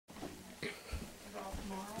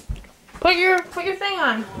Put your thing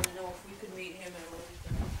on.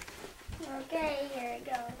 Okay, here it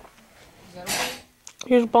goes.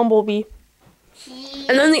 Here's Bumblebee. Jeez.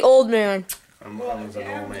 And then the old man. I'm an old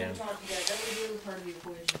man.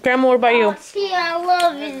 Grandma, what about you? See, I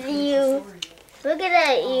love you. Look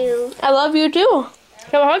at you. I love you too.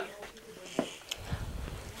 Have a hug?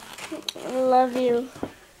 I love you.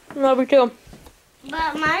 I love you too.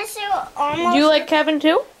 But mine's still almost... Do you like Kevin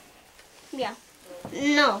too? Yeah.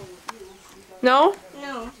 No. No?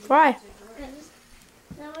 No. Why? Because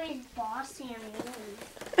nobody's bossy and mean.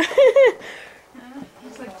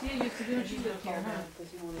 It's like Tia used to do when she lived here, huh?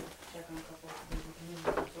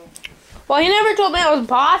 Well, he never told me I was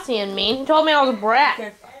bossy and mean. He told me I was a brat. I'm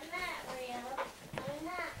not real. I'm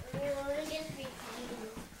not real. We're just repeating.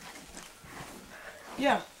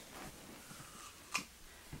 Yeah.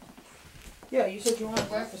 Yeah, you said you wanted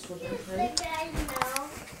breakfast with her, right? The guy's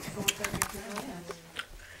nose.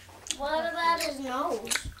 What about his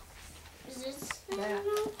nose? Is this his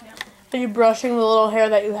nose? Are you brushing the little hair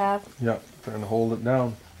that you have? Yep, trying to hold it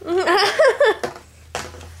down. But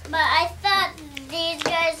I thought these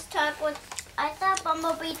guys talk with... I thought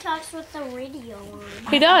Bumblebee talks with the radio on.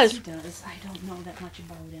 He does. He does. I don't know that much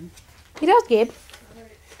about him. He does, Gabe.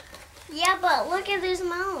 Yeah, but look at his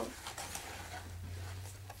mouth.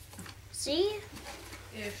 See?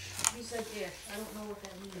 Ish. He said ish. I don't know what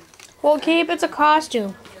that means. Well, Gabe, it's a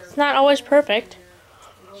costume. It's not always perfect.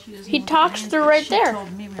 She doesn't He know what talks it means, through but right she there.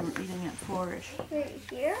 told me we were eating at 4-ish. Right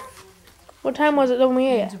here? What time was it when we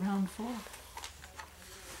ate? It's around 4.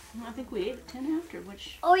 I think we ate at 10 after,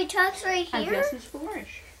 which Oh, he talks right I here? guess is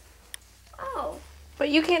 4-ish. Oh. But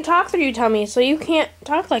you can't talk through your tummy, so you can't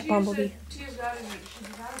talk like Bumblebee. Tia's got it. She's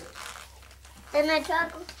got it. Then I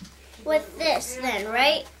talk with this then,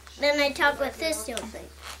 right? Then I talk with this still thing.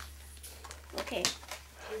 Okay.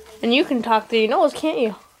 And you can talk through your nose, can't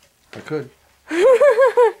you? I could.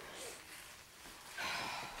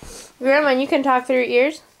 Grandma, you can talk through your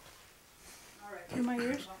ears? Through my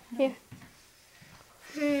ears? Yeah.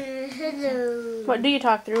 Hello. What do you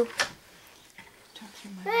talk through? Talk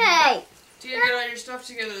through my Hey! Tia, get all your stuff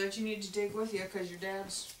together that you need to take with you, because your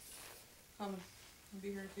dad's coming. He'll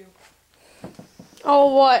be here too.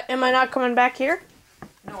 Oh, what? Am I not coming back here?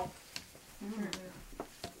 No.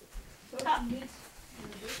 How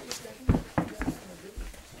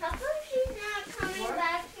come she's not coming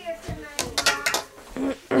back here tonight,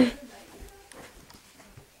 Mom?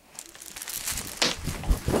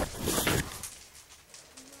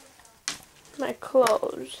 My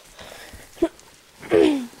clothes.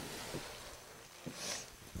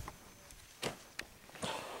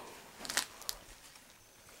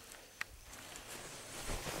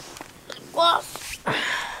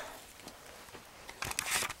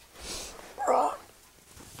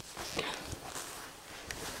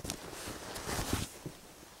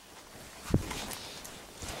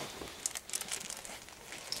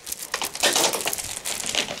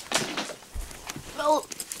 Well,